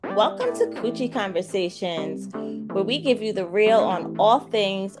Welcome to Coochie Conversations, where we give you the real on all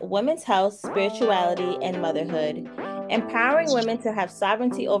things women's health, spirituality, and motherhood. Empowering women to have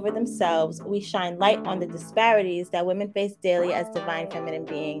sovereignty over themselves, we shine light on the disparities that women face daily as divine feminine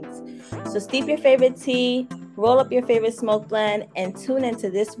beings. So steep your favorite tea, roll up your favorite smoke blend, and tune into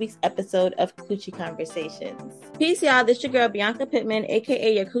this week's episode of Coochie Conversations. Peace, y'all. This your girl, Bianca Pittman,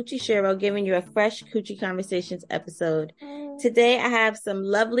 aka your Coochie Shiro, giving you a fresh Coochie Conversations episode. Today, I have some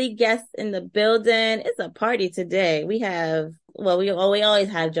lovely guests in the building. It's a party today. We always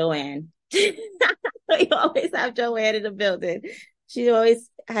have Joanne. We always have Joanne in the building. She always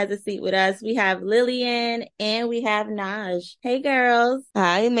has a seat with us. We have Lillian and we have Naj. Hey, girls.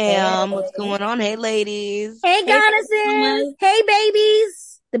 Hi, ma'am. What's going on? Hey, ladies. Hey, goddesses. Hey,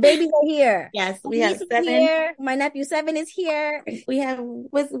 babies. The babies are here. Yes, My we have niece is 7. here. My nephew 7 is here. We have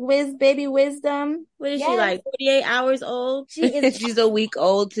baby Wisdom. What is she like? 48 hours old? She is. She's a week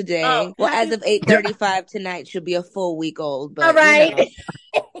old today. Oh, well, as of 8:35 tonight, she'll be a full week old. But all right.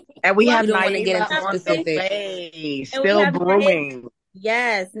 And we have don't want to get Naima into on the specifics. way, still brewing.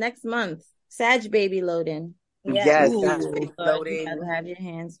 Yes, next month. Sag baby loading. Yes, Ooh. that's You loading. gotta have your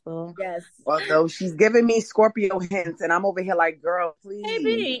hands full. Yes. Although she's giving me Scorpio hints, and I'm over here like, girl, please.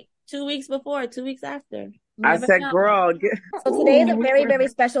 Maybe 2 weeks before, 2 weeks after. I Never said, know. girl. So today is a very, very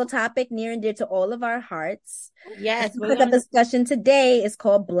special topic near and dear to all of our hearts. Yes. The discussion today is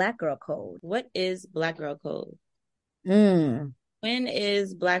called Black Girl Code. What is Black Girl Code? Mm. When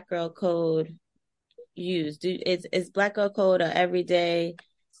is Black Girl Code used? Is Black Girl Code a everyday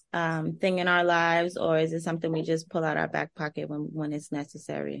thing in our lives, or is it something we just pull out our back pocket when it's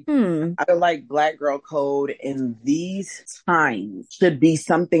necessary? I feel like Black Girl Code in these times should be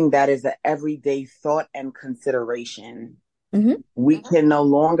something that is an everyday thought and consideration. Mm-hmm. We can no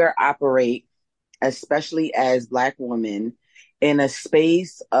longer operate, especially as Black women, in a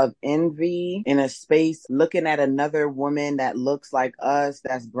space of envy, in a space looking at another woman that looks like us,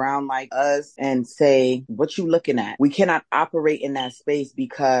 that's brown like us, and say, what you looking at? We cannot operate in that space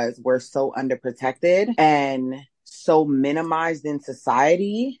because we're so underprotected and so minimized in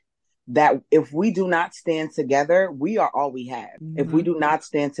society that if we do not stand together, we are all we have. Mm-hmm. If we do not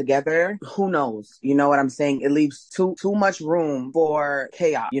stand together, who knows? You know what I'm saying? It leaves too much room for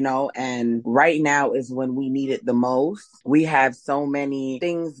chaos, and right now is when we need it the most. We have so many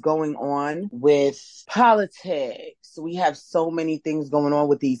things going on with politics. We have so many things going on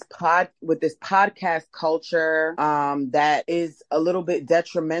with this podcast culture that is a little bit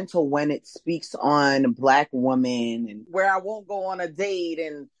detrimental when it speaks on Black women, and where I won't go on a date,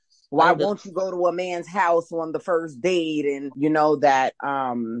 and why won't you go to a man's house on the first date? And that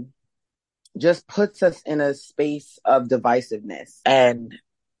just puts us in a space of divisiveness. And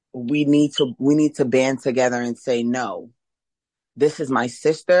we need to band together and say, no, this is my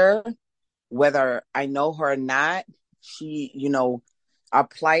sister, whether I know her or not. She, our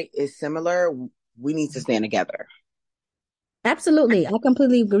plight is similar. We need to stand together. Absolutely. I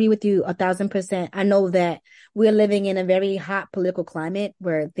completely agree with you 1,000%. I know that we're living in a very hot political climate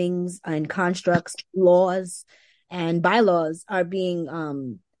where things and constructs, laws and bylaws are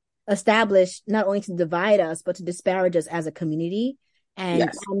being established not only to divide us, but to disparage us as a community. And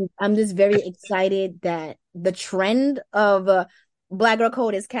yes. I'm just very excited that the trend of Black Girl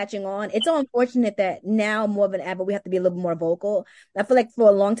Code is catching on. It's so unfortunate that now more than ever we have to be a little more vocal. I feel like for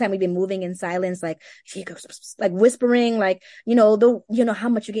a long time we've been moving in silence, like whispering, like how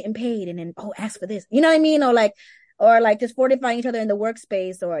much you're getting paid, and then ask for this, you know what I mean, or just fortifying each other in the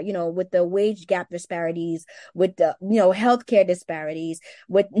workspace, or with the wage gap disparities, with the healthcare disparities,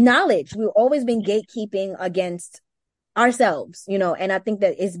 with knowledge. We've always been gatekeeping against ourselves, and I think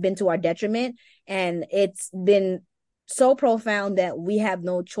that it's been to our detriment, and it's been so profound that we have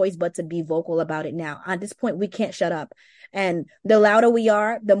no choice but to be vocal about it now. At this point, we can't shut up. And the louder we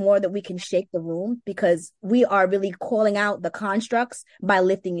are, the more that we can shake the room, because we are really calling out the constructs by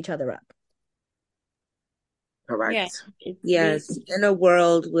lifting each other up. Correct. Yes. In a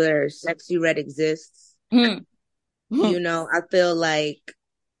world where Sexy Red exists, I feel like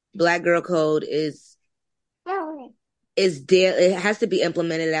Black Girl Code is there. It has to be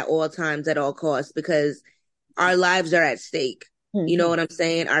implemented at all times, at all costs, because our lives are at stake. Mm-hmm. You know what I'm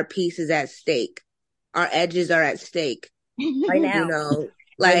saying? Our peace is at stake. Our edges are at stake. Right now.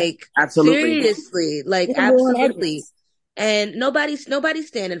 Absolutely. Seriously, absolutely. And nobody's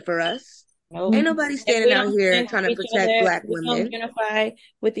standing for us. Nope. Ain't nobody standing out here trying to protect Black women. If we don't unify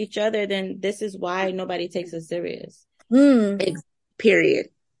with each other, then this is why nobody takes us serious. Period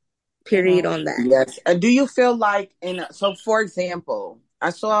on that. Yes. And do you feel like, so for example, I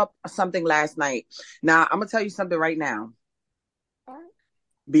saw something last night. Now, I'm going to tell you something right now.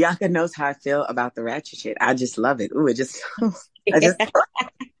 Bianca knows how I feel about the ratchet shit. I just love it. Ooh, it just, I just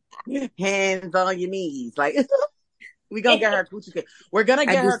hands on your knees. Like, we gonna get her coochie kid. We're gonna I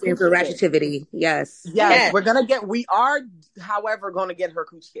get do her stand for coochie kid. ratchetivity. Yes. Yes, we are, however, gonna get her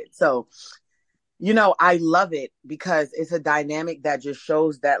coochie kid. So, I love it because it's a dynamic that just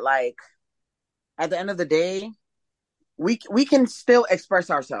shows that, like, at the end of the day, we can still express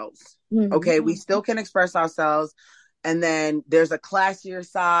ourselves. Mm-hmm. Okay, we still can express ourselves. And then there's a classier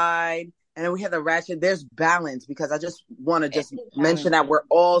side, and then we have the ratchet. There's balance, because I just want to just mention that we're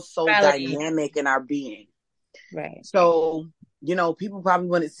all so dynamic in our being. Right. So, people probably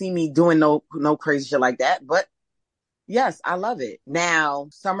wouldn't see me doing no crazy shit like that, but yes, I love it. Now,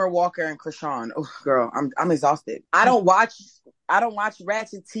 Summer Walker and Krishan. Oh, girl, I'm exhausted. I don't watch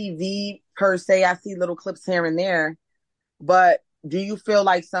ratchet TV per se. I see little clips here and there, but do you feel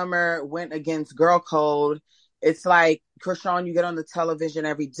like Summer went against girl code? It's like, Krishan, you get on the television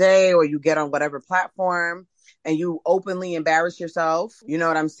every day, or you get on whatever platform, and you openly embarrass yourself. You know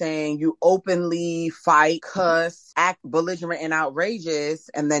what I'm saying? You openly fight, cuss, act belligerent and outrageous,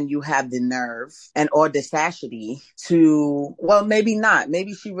 and then you have the nerve and audacity to, well, maybe not.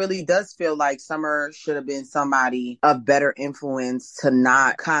 Maybe she really does feel like Summer should have been somebody of better influence to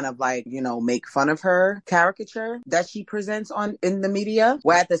not kind of like, make fun of her caricature that she presents in the media.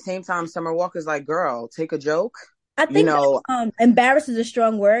 While at the same time, Summer Walker's like, girl, take a joke. I think embarrassed is a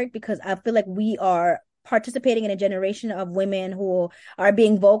strong word, because I feel like we are participating in a generation of women who are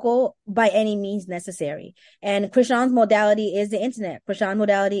being vocal by any means necessary. And Krishan's modality is the internet. Krishan's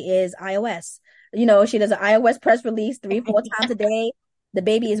modality is iOS. She does an iOS press release 3-4 times a day. The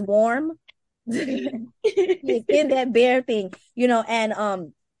baby is warm. In that bare thing,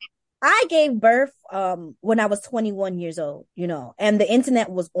 and I gave birth when I was 21 years old, and the internet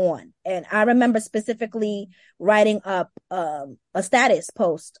was on. And I remember specifically writing up a status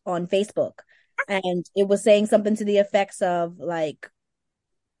post on Facebook, and it was saying something to the effects of, like,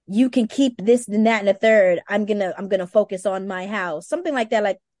 you can keep this and that and the third. I'm gonna focus on my house. Something like that.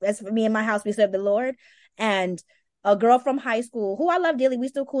 Like, as for me and my house, we serve the Lord. And a girl from high school who I love dearly, we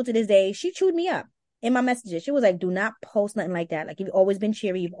still cool to this day, she chewed me up in my messages. She was like, do not post nothing like that. Like, you've always been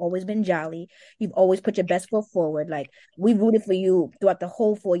cheery. You've always been jolly. You've always put your best foot forward. Like, we rooted for you throughout the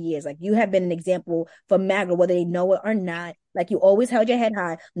whole 4 years. Like, you have been an example for MAGA, whether they know it or not. Like, you always held your head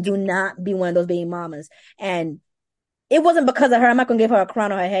high. Do not be one of those baby mamas. And it wasn't because of her. I'm not going to give her a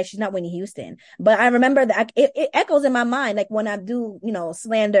crown on her head. She's not Whitney Houston. But I remember that it echoes in my mind. Like, when I do,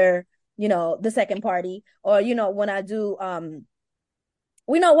 slander, the second party, or, when I do,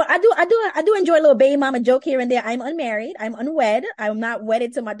 what I do enjoy a little baby mama joke here and there. I'm unmarried. I'm unwed. I'm not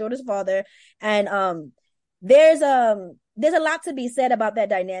wedded to my daughter's father. And there's a lot to be said about that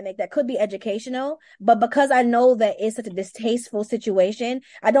dynamic that could be educational, but because I know that it's such a distasteful situation,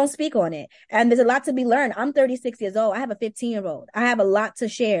 I don't speak on it. And there's a lot to be learned. I'm 36 years old. I have a 15-year-old. I have a lot to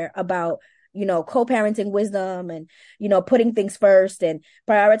share about, co-parenting wisdom and, putting things first and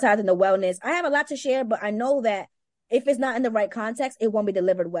prioritizing the wellness. I have a lot to share, but I know that if it's not in the right context, it won't be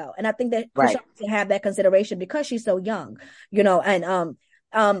delivered well. And I think that Krishan should have that consideration because she's so young, and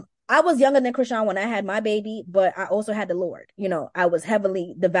I was younger than Krishan when I had my baby, but I also had the Lord. I was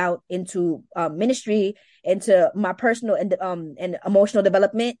heavily devout into ministry, into my personal and emotional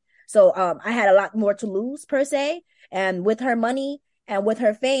development. So I had a lot more to lose per se. And with her money and with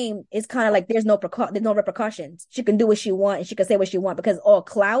her fame, it's kind of like there's no repercussions. She can do what she wants and she can say what she wants because it's all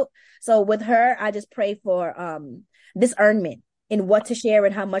clout. So with her, I just pray for discernment in what to share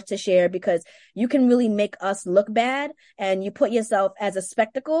and how much to share, because you can really make us look bad and you put yourself as a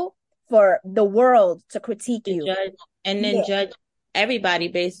spectacle for the world to critique you. Judge, and then judge everybody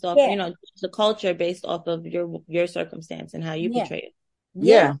based off, the culture based off of your circumstance and how you portray it.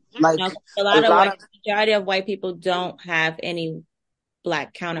 Yeah. Like majority of white people don't have any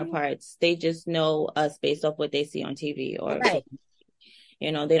Black counterparts. They just know us based off what they see on TV or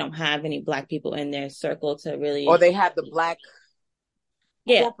they don't have any Black people in their circle to really, or they have the Black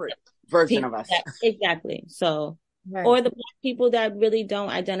corporate version of us. Exactly. So or the Black people that really don't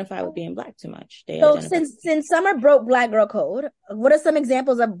identify with being Black too much. Since Summer broke Black girl code, what are some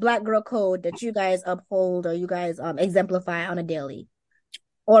examples of Black girl code that you guys uphold or you guys exemplify on a daily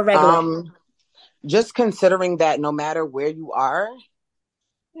or regular? Just considering that no matter where you are,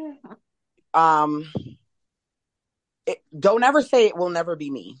 don't ever say it will never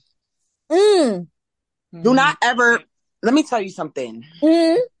be me. Do not ever. Let me tell you something.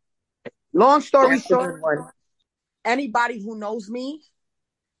 Long story short, anybody who knows me,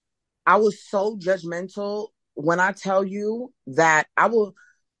 I was so judgmental when I tell you that I'm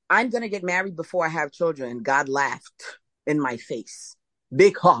going to get married before I have children. God laughed in my face.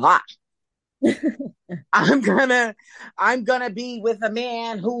 big ha. I'm gonna be with a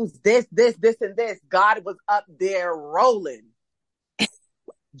man who's this, and this. God was up there rolling.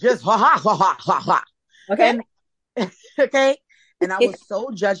 Just ha. Okay. And okay. And I was so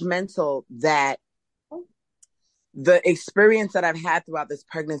judgmental that the experience that I've had throughout this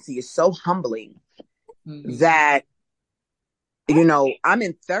pregnancy is so humbling that, you know, I'm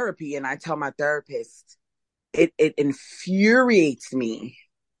in therapy and I tell my therapist, it infuriates me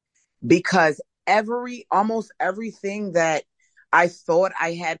because almost everything that I thought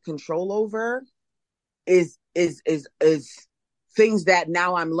I had control over is things that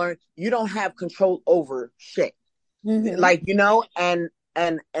now I'm learning you don't have control over shit. Like, you know, and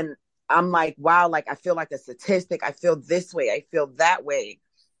I'm like, wow, like I feel like a statistic. I feel this way. I feel that way.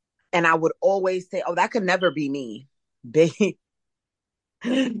 And I would always say, oh, that could never be me. Baby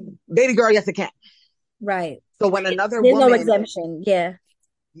girl, yes, it can. Right. So when another There's woman, no exemption. Yeah.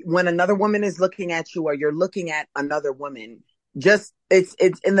 When another woman is looking at you or you're looking at another woman, just it's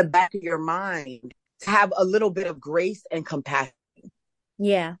in the back of your mind to have a little bit of grace and compassion.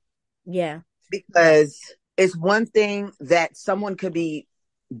 Yeah. Yeah. Because it's one thing that someone could be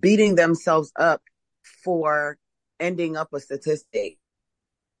beating themselves up for ending up a statistic.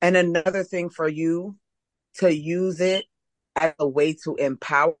 And another thing for you to use it as a way to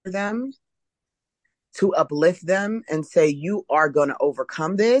empower them, to uplift them and say, you are going to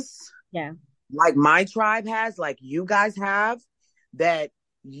overcome this. Yeah. Like my tribe has, like you guys have, that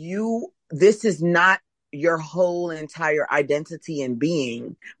this is not your whole entire identity and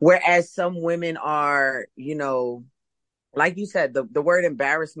being. Whereas some women are, you know, like you said, the word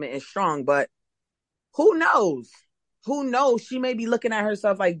embarrassment is strong, but who knows? Who knows? She may be looking at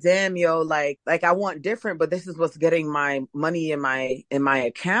herself like, damn, yo, like I want different, but this is what's getting my money in my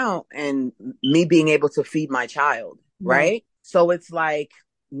account and me being able to feed my child. Right. So it's like,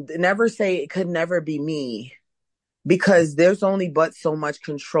 never say it could never be me, because there's only but so much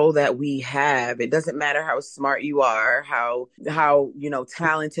control that we have. It doesn't matter how smart you are, how, you know,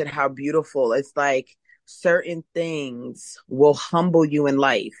 talented, how beautiful. It's like certain things will humble you in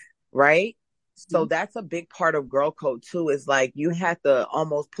life. Right. So that's a big part of Girl Code too, is like you have to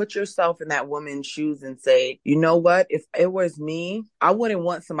almost put yourself in that woman's shoes and say, you know what, if it was me, I wouldn't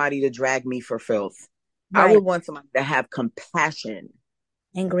want somebody to drag me for filth. Right. I would want somebody to have compassion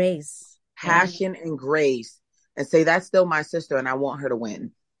and grace, passion and grace, and say that's still my sister and I want her to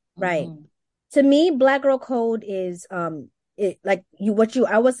win. Right. To me, Black Girl Code is it like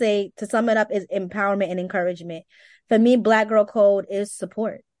I would say, to sum it up, is empowerment and encouragement. For me, Black Girl Code is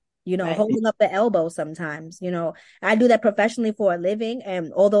support. You know, holding up the elbow sometimes. You know, I do that professionally for a living.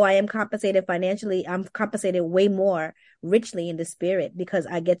 And although I am compensated financially, I'm compensated way more richly in the spirit, because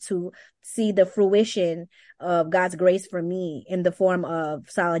I get to see the fruition of God's grace for me in the form of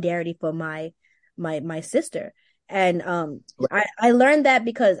solidarity for my sister. And I learned that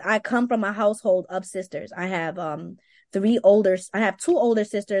because I come from a household of sisters. I have I have two older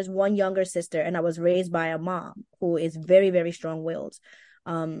sisters, one younger sister, and I was raised by a mom who is very, very strong-willed.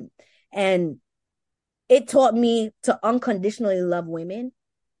 And it taught me to unconditionally love women,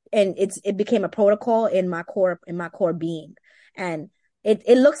 and it became a protocol in my core being. And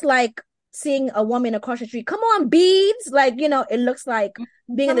it looks like seeing a woman across the street, come on, beads, like, you know, it looks like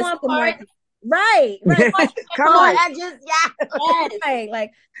being in the supermarket. Right. Come on, edges, yeah. Right,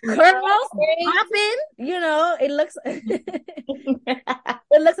 like curls popping, you know, it looks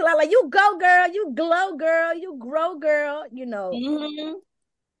it looks a lot like you go girl, you glow girl, you grow girl, you know.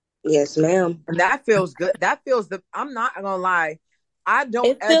 Yes, ma'am. And that feels good. I'm not gonna lie, I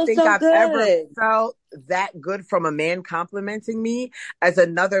don't think I've ever felt that good from a man complimenting me as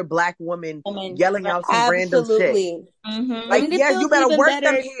another Black woman yelling out some random shit. Like, yeah, you better work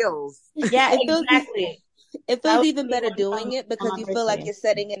them heels. Yeah, exactly. It feels even better doing it, because you feel like you're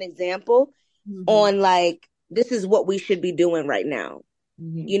setting an example on, like, this is what we should be doing right now.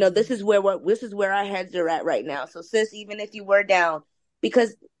 You know, this is where our heads are at right now. So sis, even if you were down,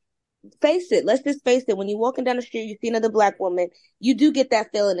 because let's just face it, when you're walking down the street, you see another Black woman, you do get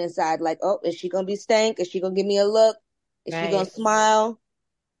that feeling inside, like, oh, is she gonna be stank? Is she gonna give me a look? Is she gonna smile?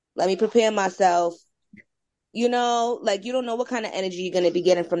 Let me prepare myself. You know, like, you don't know what kind of energy you're gonna be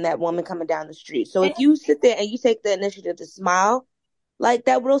getting from that woman coming down the street. So if you sit there and you take the initiative to smile, like,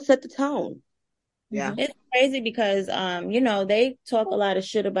 that will set the tone. Yeah. It's crazy because you know, they talk a lot of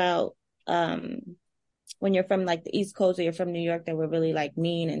shit about when you're from like the East Coast or you're from New York, that we're really like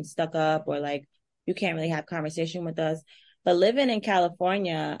mean and stuck up, or like you can't really have conversation with us. But living in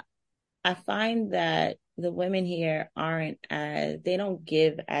California, I find that the women here they don't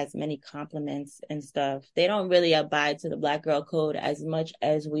give as many compliments and stuff. They don't really abide to the Black girl code as much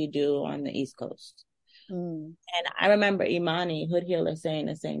as we do on the East Coast. And I remember Imani Hood Healer saying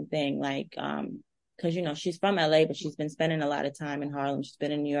the same thing, like, because, you know, she's from LA, but she's been spending a lot of time in Harlem. She's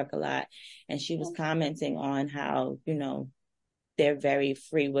been in New York a lot. And she was commenting on how, you know, they're very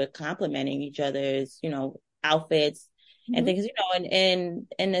free with complimenting each other's, you know, outfits and things, you know,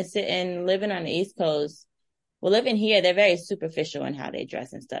 and living on the East Coast, well, living here, they're very superficial in how they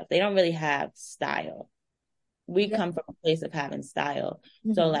dress and stuff. They don't really have style. We come from a place of having style.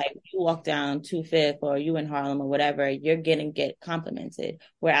 So like you walk down 25th or you in Harlem or whatever, you're get complimented.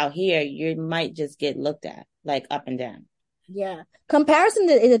 Where out here, you might just get looked at like up and down. Yeah. Comparison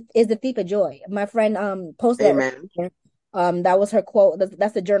is the thief of joy. My friend posted that. That was her quote.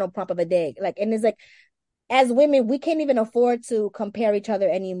 That's the journal prompt of the day. Like, and it's like, as women, we can't even afford to compare each other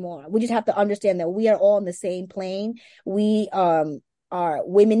anymore. We just have to understand that we are all on the same plane. We are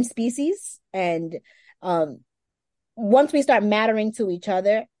women species, and once we start mattering to each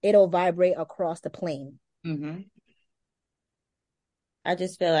other, it'll vibrate across the plane. I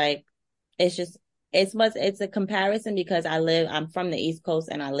just feel like it's a comparison because I'm from the East Coast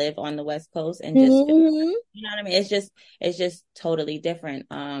and I live on the West Coast, and just you know what I mean. It's just totally different.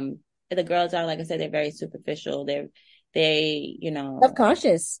 The girls are, like I said, they're very superficial. They you know,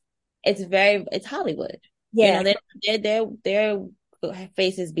 self-conscious. It's Hollywood. Yeah, you know, their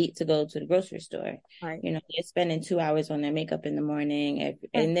faces beat to go to the grocery store. Right. You know, they're spending 2 hours on their makeup in the morning,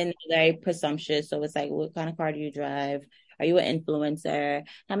 and then they're very presumptuous. So it's like, what kind of car do you drive? Are you an influencer?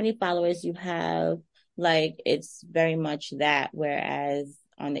 How many followers you have? Like, it's very much that. Whereas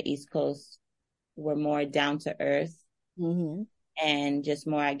on the East Coast, we're more down to earth and just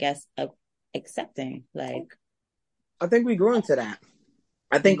more, I guess, accepting. Like, I think we grew into that.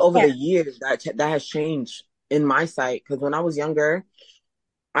 I think over the years that has changed in my sight, because when I was younger,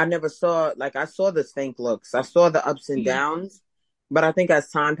 I never saw, like, I saw the stank looks, I saw the ups and downs, but I think as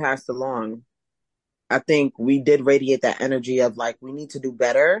time passed along, I think we did radiate that energy of like, we need to do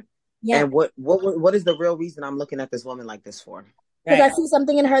better. And what is the real reason I'm looking at this woman like this for? Because I see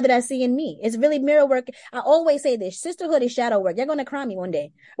something in her that I see in me. It's really mirror work. I always say this: sisterhood is shadow work. You're going to cry me one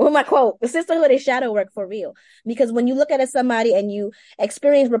day with my quote. The sisterhood is shadow work for real. Because when you look at somebody and you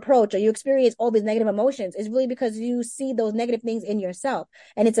experience reproach or you experience all these negative emotions, it's really because you see those negative things in yourself.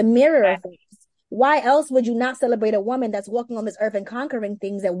 And it's a mirror of things. Why else would you not celebrate a woman that's walking on this earth and conquering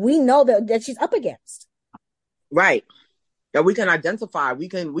things that we know that she's up against? Right. That we can identify, we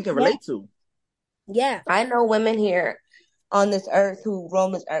can relate to. Yeah. I know women here on this earth who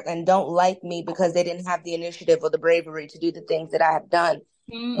roam this earth and don't like me because they didn't have the initiative or the bravery to do the things that I have done.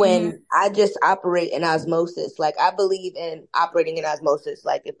 When I just operate in osmosis. Like, I believe in operating in osmosis.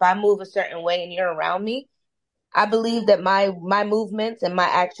 Like, if I move a certain way and you're around me, I believe that my movements and my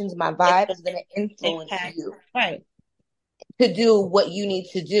actions, my vibe is going to influence you to do what you need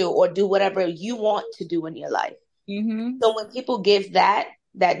to do or do whatever you want to do in your life. So when people give that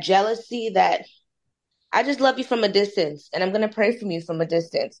jealousy, that I just love you from a distance and I'm going to pray from you from a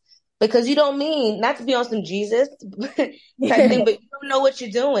distance, because you don't mean not to be on some Jesus type thing, but you don't know what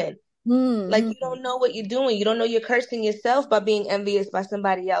you're doing. Like, you don't know what you're doing. You don't know you're cursing yourself by being envious by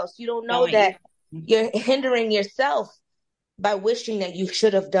somebody else. You don't know that you're hindering yourself by wishing that you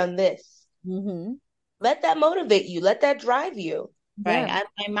should have done this. Let that motivate you. Let that drive you. Right.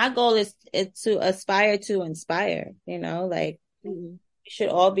 My goal is to aspire to inspire, you know, like we should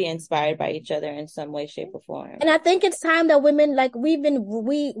all be inspired by each other in some way, shape, or form. And I think it's time that women, like, we've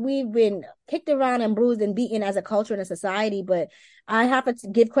been kicked around and bruised and beaten as a culture and a society, but I have to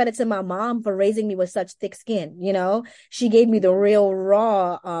give credit to my mom for raising me with such thick skin. You know, she gave me the real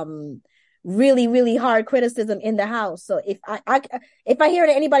raw, really, really hard criticism in the house. So if I hear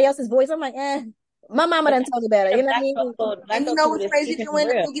it in anybody else's voice, I'm like, my mama done told me better. You know what I mean? And you know what's crazy,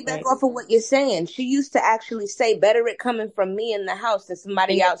 Joanna? Piggyback off of what you're saying. She used to actually say, better it coming from me in the house than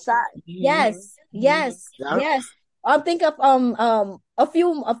somebody outside. Yes. I think of a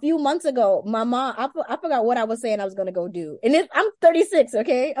few months ago, my mom, I forgot what I was saying I was gonna go do. And I'm 36,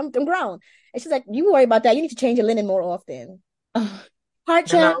 okay? I'm grown. And she's like, you worry about that. You need to change your linen more often. Heart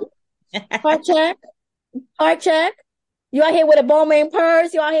check. Heart check. You out here with a Balmain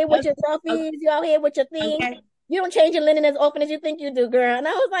purse. You out here with your selfies. You out here with your things. Okay. You don't change your linen as often as you think you do, girl. And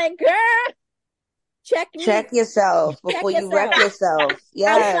I was like, girl, check yourself before you wreck yourself.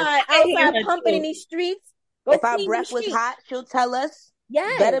 Yes. Outside pumping in these streets. If our breath was hot, she'll tell us.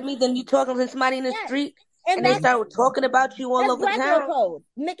 Yes. Better me than you talking to somebody in the street. And they start talking about you all over town. Code.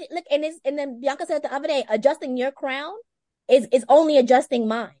 Look, and then Bianca said the other day, adjusting your crown is only adjusting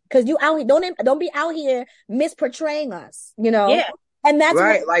mine. Because you out here, don't be out here misportraying us, you know? Yeah. And that's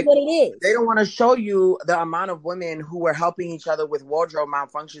right, like what it is. they don't want to show you the amount of women who were helping each other with wardrobe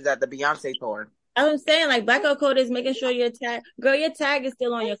malfunctions at the Beyonce tour. I'm saying, like, Black Girl Code is making sure your tag, girl, your tag is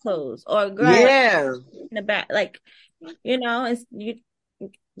still on your clothes, or girl, Yeah, in the back, like, you know, it's you.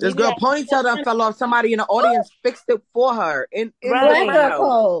 this girl ponytail that fell off. Somebody in the audience fixed it for her in Right. the Black Girl crowd.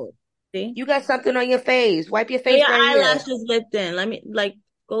 Code. See? You got something on your face. Wipe your face Your right here. eyelashes lifting. Let me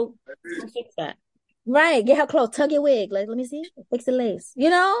go fix that. Right. Get her clothes. Tug your wig. Like, let me see. Fix the lace. You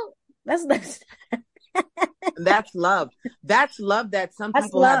know? That's That's love. That's love that some That's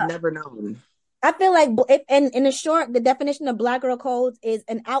people love. have never known. I feel like, in a short, the definition of Black Girl Codes is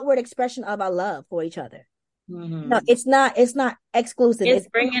an outward expression of our love for each other. Mm-hmm. No, it's not exclusive. It's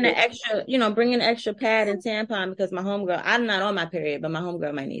bringing an extra, bringing an extra pad and tampon because my homegirl, I'm not on my period, but my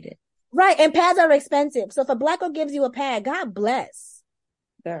homegirl might need it. Right. And pads are expensive. So if a Black girl gives you a pad, God bless.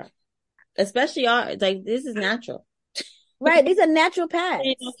 Girl. Especially like, this is natural. Right. These are natural pads.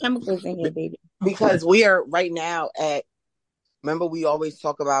 There's no chemicals in here, baby. Because we are right now remember we always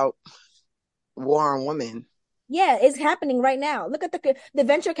talk about war on women. Yeah, it's happening right now. Look at the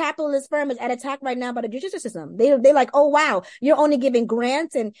venture capitalist firm is at attack right now by the judicial system. They're like, oh wow, you're only giving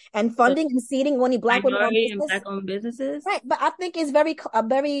grants and funding and seeding only Black women and Black-owned businesses. Right, but I think it's very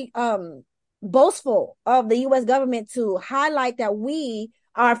boastful of the U.S. government to highlight that we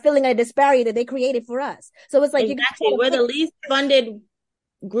are feeling a disparity that they created for us. So it's like exactly, we're the least funded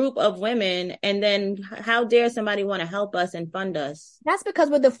group of women, and then how dare somebody want to help us and fund us? That's because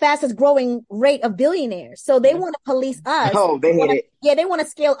we're the fastest growing rate of billionaires. So they want to police us. Oh, they hate it. Yeah, they want to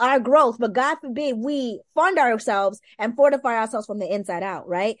scale our growth, but God forbid we fund ourselves and fortify ourselves from the inside out,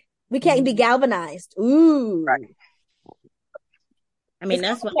 right? We can't be galvanized. Ooh. Right. I mean,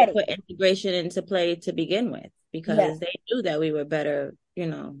 that's why they put integration into play to begin with, because they knew that we were better,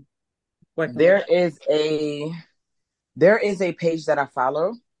 working. There is a page that I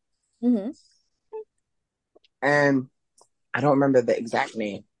follow, and I don't remember the exact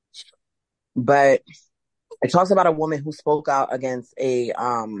name, but it talks about a woman who spoke out against a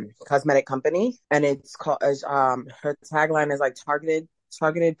cosmetic company, and it's called her tagline is like targeted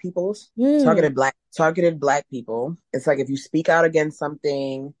peoples, targeted black people. It's like if you speak out against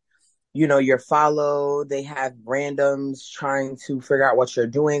something, you're followed. They have randoms trying to figure out what you're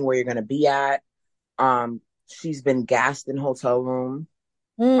doing, where you're going to be at. She's been gassed in hotel room,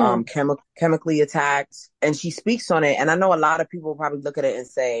 chemically attacked, and she speaks on it. And I know a lot of people probably look at it and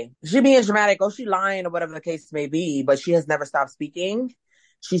say, she being dramatic, oh, she lying, or whatever the case may be, but she has never stopped speaking.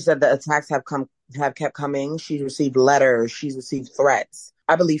 She said the attacks have kept coming. She's received letters. She's received threats.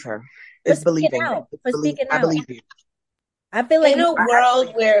 I believe her. It's believing. I believe you. I feel like in a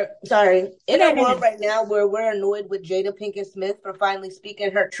world right now where we're annoyed with Jada Pinkett Smith for finally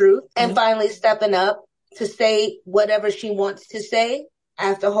speaking her truth and finally stepping up to say whatever she wants to say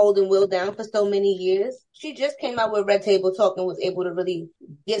after holding Will down for so many years. She just came out with Red Table Talk and was able to really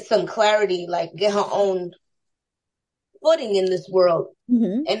get some clarity, like get her own footing in this world.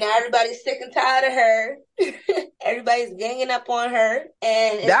 And now everybody's sick and tired of her. Everybody's ganging up on her.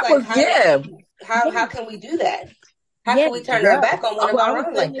 And it's how can we do that? How can we turn her back on one of our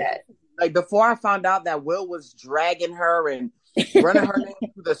own like that? Like before I found out that Will was dragging her and running her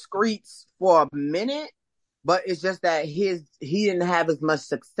through the streets for a minute, but it's just that he didn't have as much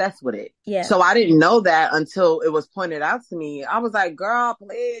success with it. Yeah. So I didn't know that until it was pointed out to me. I was like, girl,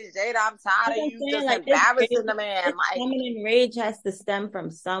 please, Jada, I'm tired of you just embarrassing the man. Like, feminine rage has to stem from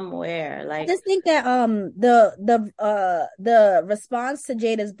somewhere. Like, I just think that the response to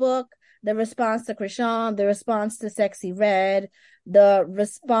Jada's book, the response to Krishan, the response to Sexy Red, the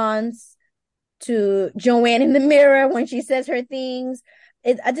response to Joanne in the mirror when she says her things.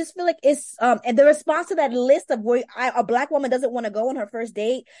 I just feel like it's and the response to that list of where a Black woman doesn't want to go on her first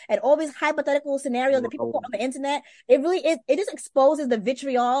date and all these hypothetical scenarios that people put on the internet. It really is. It just exposes the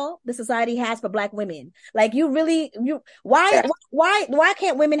vitriol the society has for Black women. Like why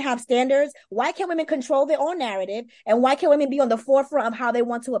can't women have standards? Why can't women control their own narrative? And why can't women be on the forefront of how they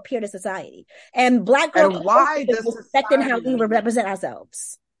want to appear to society? And Black girls is affecting how we represent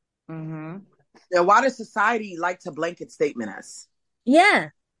ourselves. Mm-hmm. And why does society like to blanket statement us? Yeah.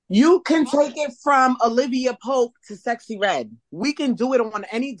 You can take it from Olivia Pope to Sexy Red. We can do it on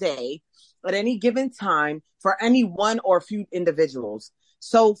any day, at any given time, for any one or few individuals.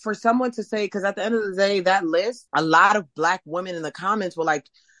 So for someone to say, because at the end of the day, that list, a lot of Black women in the comments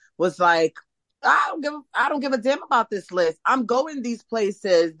was like, I don't give a damn about this list. I'm going these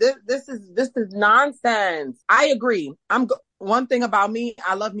places. This is nonsense. I agree. one thing about me,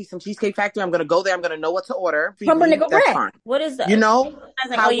 I love me some Cheesecake Factory. I'm gonna go there. I'm gonna know what to order. That's fine. What is that? You know.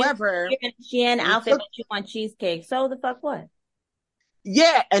 Like, however, you're in Shein outfit, but you want cheesecake. So the fuck what?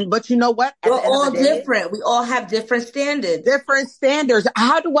 Yeah, but you know what? We're all different. We all have different standards.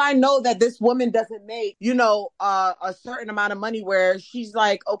 How do I know that this woman doesn't make, a certain amount of money where she's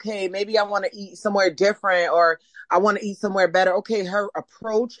like, okay, maybe I want to eat somewhere different or I want to eat somewhere better. Okay, her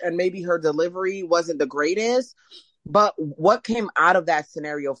approach and maybe her delivery wasn't the greatest. But what came out of that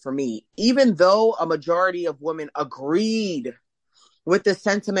scenario for me, even though a majority of women agreed with the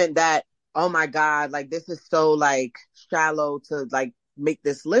sentiment that, oh my God, like this is so like shallow to like make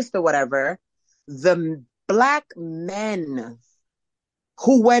this list or whatever, the Black men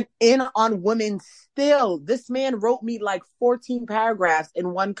who went in on women still, this man wrote me like 14 paragraphs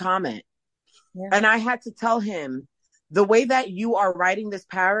in one comment. Yeah. And I had to tell him, the way that you are writing this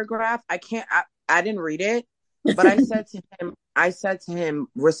paragraph, I didn't read it, but I said to him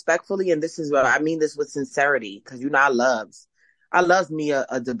respectfully, and this is what I mean, this with sincerity, because I love me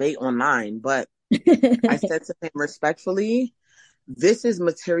a debate online, but I said to him respectfully, this is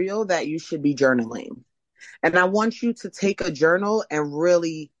material that you should be journaling. And I want you to take a journal and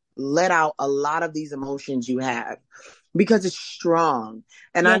really let out a lot of these emotions you have because it's strong.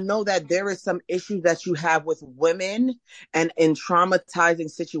 And I know that there is some issues that you have with women and in traumatizing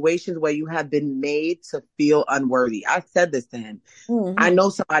situations where you have been made to feel unworthy. I said this to him. Mm-hmm. I know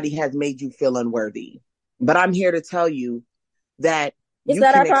somebody has made you feel unworthy, but I'm here to tell you that it's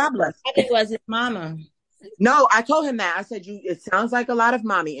not our problem. I think it was his mama. No, I told him that. I said, it sounds like a lot of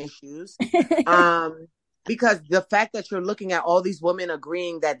mommy issues. Because the fact that you're looking at all these women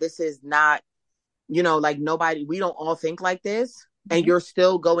agreeing that this is not, like we don't all think like this. Mm-hmm. And you're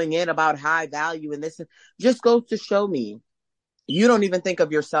still going in about high value and this just goes to show me you don't even think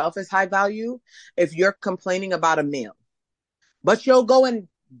of yourself as high value if you're complaining about a meal. But you'll go and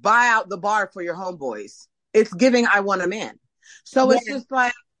buy out the bar for your homeboys. It's giving I want a man. So it's just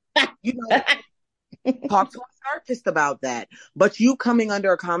like, talk to a therapist about that. But you coming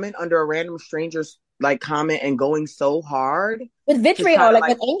under a random stranger's like comment and going so hard with vitriol, like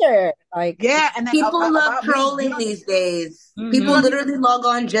with anger, like and people love trolling these days. Mm-hmm. People literally log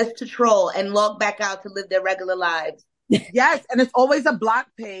on just to troll and log back out to live their regular lives. Yes, and it's always a block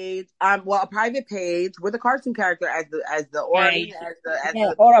page, a private page with a cartoon character as the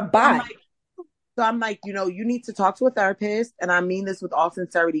or a bot. So I'm like, you need to talk to a therapist, and I mean this with all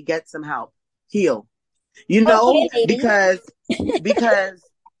sincerity. Get some help, heal, because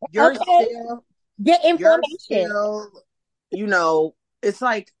you're still. Get information. Still, it's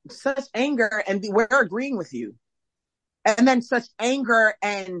like such anger, and we're agreeing with you, and then such anger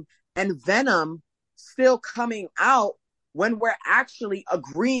and venom still coming out when we're actually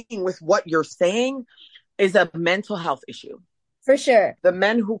agreeing with what you're saying is a mental health issue. For sure. The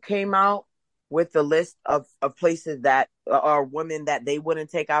men who came out with the list of places that are women that they wouldn't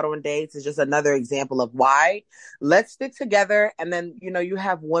take out on dates is just another example of why. Let's stick together. And then, you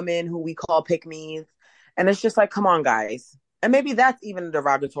have women who we call pick-me's. And it's just like, come on, guys. And maybe that's even a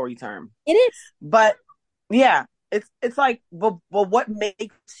derogatory term. It is. But yeah, it's like, but what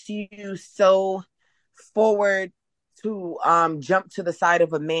makes you so forward to jump to the side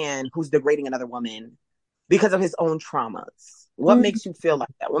of a man who's degrading another woman because of his own traumas? What makes you feel like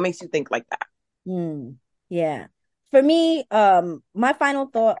that? What makes you think like that? Yeah. For me, my final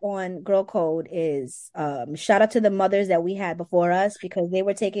thought on Girl Code is shout out to the mothers that we had before us, because they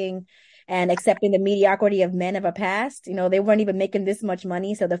were taking and accepting the mediocrity of men of our past. They weren't even making this much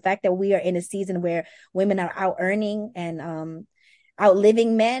money. So the fact that we are in a season where women are out earning and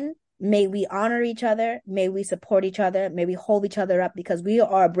outliving men, may we honor each other, may we support each other, may we hold each other up, because we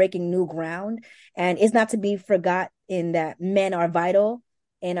are breaking new ground. And it's not to be forgotten that men are vital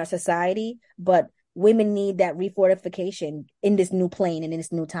in our society, but women need that refortification in this new plane and in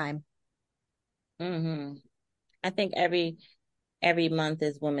this new time. Mm-hmm. I think every month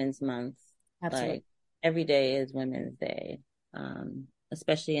is Women's Month. Absolutely. Like every day is Women's Day,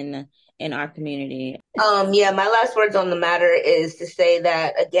 especially in our community. My last words on the matter is to say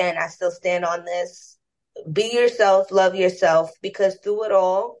that, again, I still stand on this. Be yourself, love yourself, because through it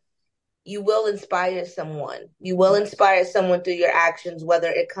all, you will inspire someone. You will inspire someone through your actions, whether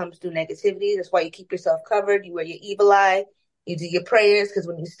it comes through negativity. That's why you keep yourself covered. You wear your evil eye. You do your prayers, because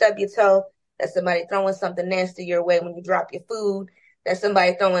when you stub your toe, that's somebody throwing something nasty your way. When you drop your food, that's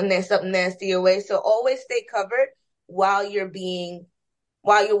somebody throwing something nasty your way. So always stay covered while you're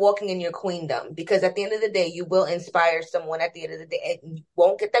walking in your queendom, because at the end of the day, you will inspire someone at the end of the day, and you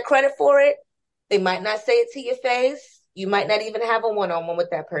won't get that credit for it. They might not say it to your face. You might not even have a one-on-one with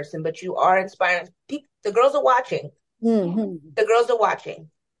that person, but you are inspiring people. The girls are watching. The girls are watching.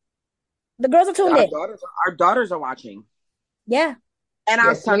 The girls are tuned in. Our daughters are watching. Yeah. And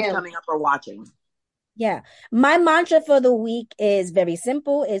our sons coming up are watching. Yeah. My mantra for the week is very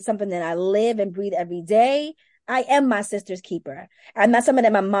simple. It's something that I live and breathe every day. I am my sister's keeper. And that's something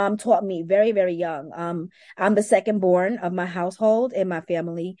that my mom taught me very, very young. I'm the second born of my household in my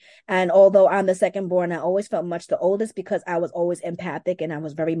family. And although I'm the second born, I always felt much the oldest because I was always empathic and I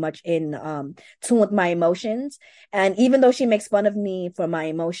was very much in tune with my emotions. And even though she makes fun of me for my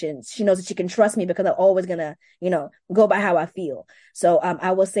emotions, she knows that she can trust me because I'm always gonna, go by how I feel. So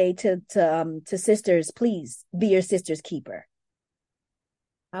I will say to sisters, please be your sister's keeper.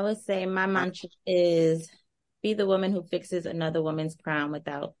 I would say my mantra is be the woman who fixes another woman's crown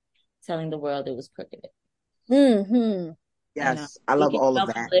without telling the world it was crooked. Mm-hmm. Yes, I love all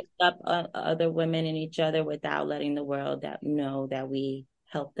of that. Lift up other women and each other without letting the world know that we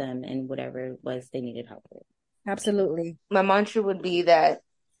help them in whatever it was they needed help with. Absolutely. My mantra would be that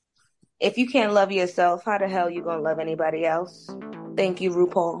if you can't love yourself, how the hell you gonna love anybody else? Thank you,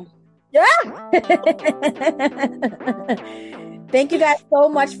 RuPaul. Yeah. Thank you guys so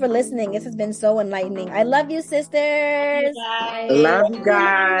much for listening. This has been so enlightening. I love you, sisters. Love you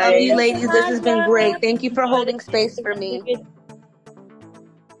guys. Love you, ladies. This has been great. Thank you for holding space for me.